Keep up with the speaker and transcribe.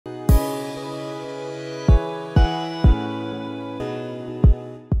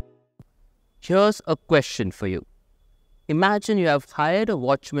Here's a question for you. Imagine you have hired a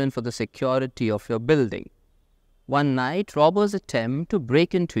watchman for the security of your building. One night, robbers attempt to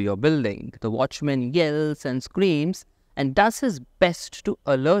break into your building. The watchman yells and screams and does his best to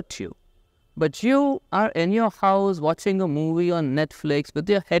alert you. But you are in your house watching a movie on Netflix with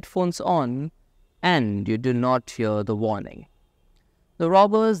your headphones on, and you do not hear the warning. The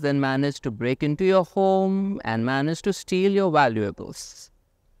robbers then manage to break into your home and manage to steal your valuables.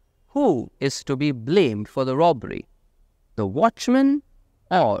 Who is to be blamed for the robbery? The watchman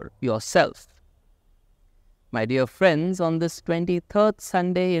or yourself? My dear friends, on this 23rd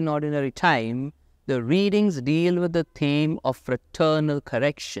Sunday in Ordinary Time, the readings deal with the theme of fraternal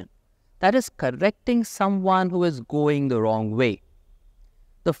correction. That is, correcting someone who is going the wrong way.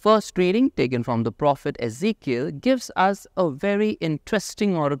 The first reading, taken from the prophet Ezekiel, gives us a very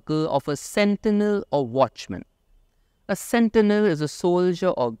interesting oracle of a sentinel or watchman. A sentinel is a soldier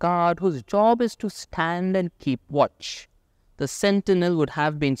or guard whose job is to stand and keep watch. The sentinel would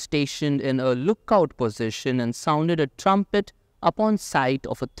have been stationed in a lookout position and sounded a trumpet upon sight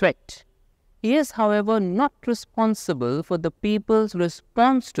of a threat. He is, however, not responsible for the people's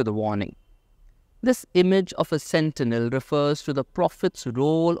response to the warning. This image of a sentinel refers to the prophet's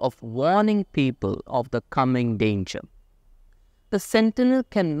role of warning people of the coming danger. The sentinel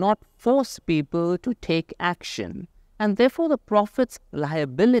cannot force people to take action, and therefore the prophet's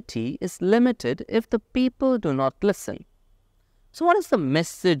liability is limited if the people do not listen. So what is the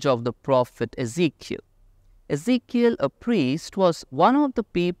message of the prophet Ezekiel? Ezekiel, a priest, was one of the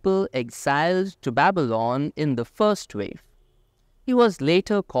people exiled to Babylon in the first wave. He was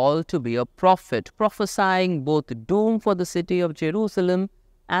later called to be a prophet, prophesying both doom for the city of Jerusalem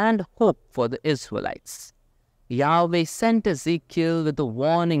and hope for the Israelites. Yahweh sent Ezekiel with a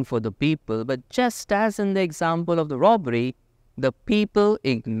warning for the people, but just as in the example of the robbery, the people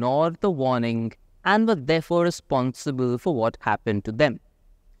ignored the warning and were therefore responsible for what happened to them.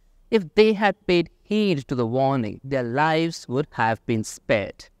 If they had paid heed to the warning, their lives would have been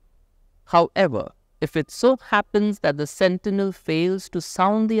spared. However, if it so happens that the sentinel fails to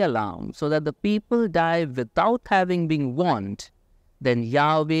sound the alarm so that the people die without having been warned, then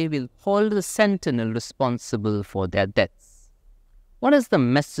Yahweh will hold the sentinel responsible for their deaths. What is the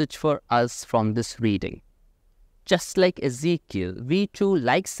message for us from this reading? Just like Ezekiel, we too,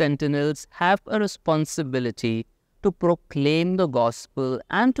 like sentinels, have a responsibility to proclaim the gospel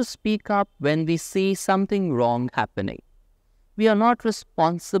and to speak up when we see something wrong happening. We are not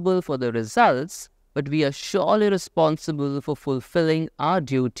responsible for the results, but we are surely responsible for fulfilling our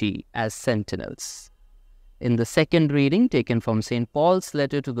duty as sentinels. In the second reading, taken from St. Paul's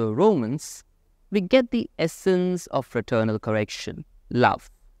letter to the Romans, we get the essence of fraternal correction,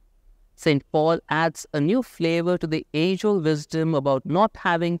 love. St. Paul adds a new flavor to the age-old wisdom about not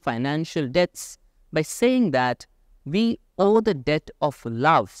having financial debts by saying that we owe the debt of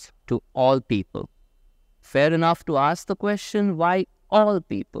love to all people. Fair enough to ask the question, why all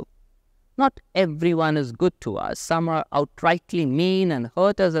people? Not everyone is good to us. Some are outrightly mean and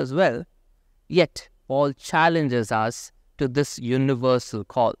hurt us as well. Yet, Paul challenges us to this universal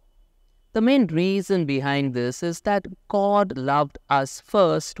call. The main reason behind this is that God loved us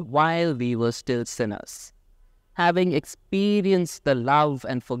first while we were still sinners. Having experienced the love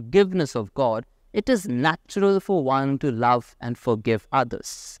and forgiveness of God, it is natural for one to love and forgive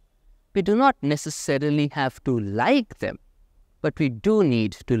others. We do not necessarily have to like them, but we do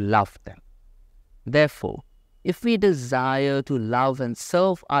need to love them. Therefore, if we desire to love and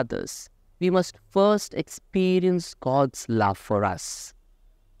serve others, we must first experience God's love for us.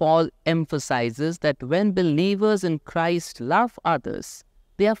 Paul emphasizes that when believers in Christ love others,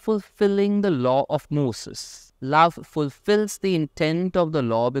 they are fulfilling the law of Moses. Love fulfills the intent of the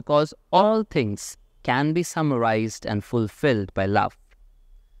law because all things can be summarized and fulfilled by love.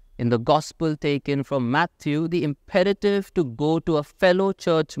 In the gospel taken from Matthew, the imperative to go to a fellow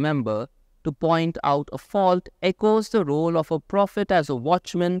church member to point out a fault echoes the role of a prophet as a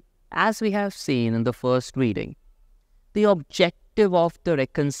watchman, as we have seen in the first reading. The objective of the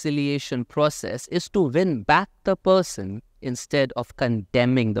reconciliation process is to win back the person instead of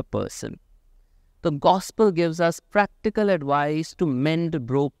condemning the person. The gospel gives us practical advice to mend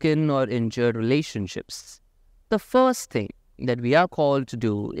broken or injured relationships. The first thing that we are called to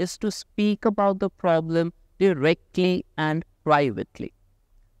do is to speak about the problem directly and privately.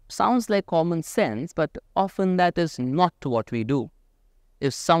 Sounds like common sense, but often that is not what we do.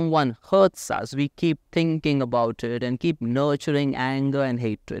 If someone hurts us, we keep thinking about it and keep nurturing anger and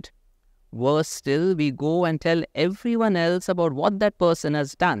hatred. Worse still, we go and tell everyone else about what that person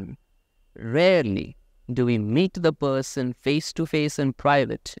has done. Rarely do we meet the person face to face in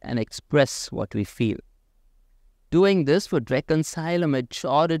private and express what we feel. Doing this would reconcile a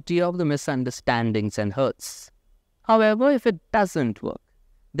majority of the misunderstandings and hurts. However, if it doesn't work,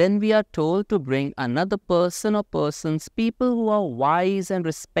 then we are told to bring another person or persons, people who are wise and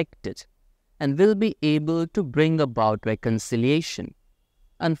respected, and will be able to bring about reconciliation.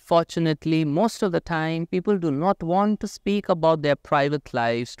 Unfortunately, most of the time, people do not want to speak about their private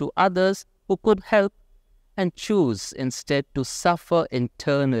lives to others who could help, and choose instead to suffer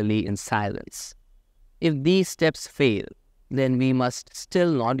internally in silence. If these steps fail, then we must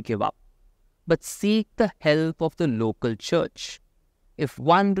still not give up, but seek the help of the local church. If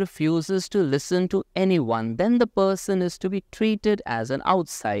one refuses to listen to anyone, then the person is to be treated as an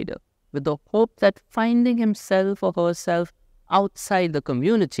outsider, with the hope that finding himself or herself outside the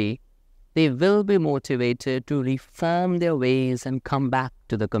community, they will be motivated to reform their ways and come back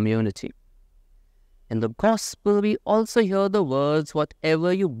to the community. In the gospel, we also hear the words,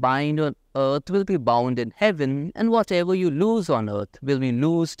 "Whatever you bind on earth will be bound in heaven, and whatever you loose on earth will be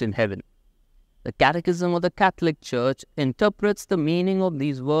loosed in heaven." The Catechism of the Catholic Church interprets the meaning of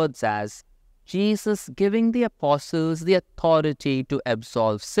these words as Jesus giving the apostles the authority to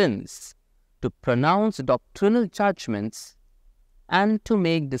absolve sins, to pronounce doctrinal judgments, and to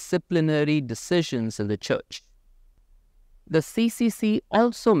make disciplinary decisions in the church. The CCC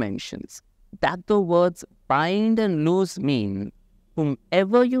also mentions that the words bind and loose mean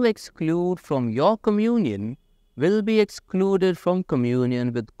whomever you exclude from your communion will be excluded from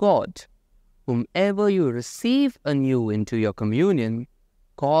communion with God. Whomever you receive anew into your communion,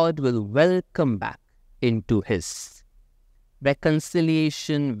 God will welcome back into His.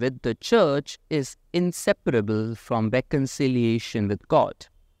 Reconciliation with the church is inseparable from reconciliation with God.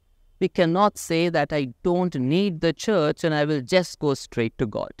 We cannot say that I don't need the church and I will just go straight to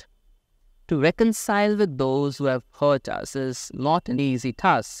God. To reconcile with those who have hurt us is not an easy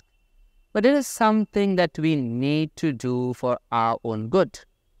task, but it is something that we need to do for our own good.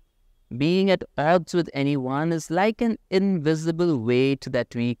 Being at odds with anyone is like an invisible weight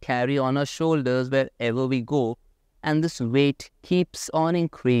that we carry on our shoulders wherever we go, and this weight keeps on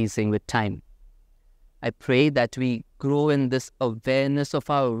increasing with time. I pray that we grow in this awareness of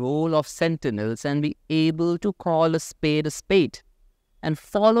our role of sentinels and be able to call a spade, and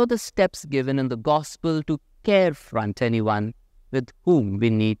follow the steps given in the gospel to carefront anyone with whom we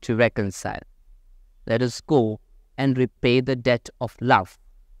need to reconcile. Let us go and repay the debt of love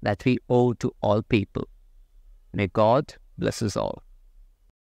that we owe to all people. May God bless us all.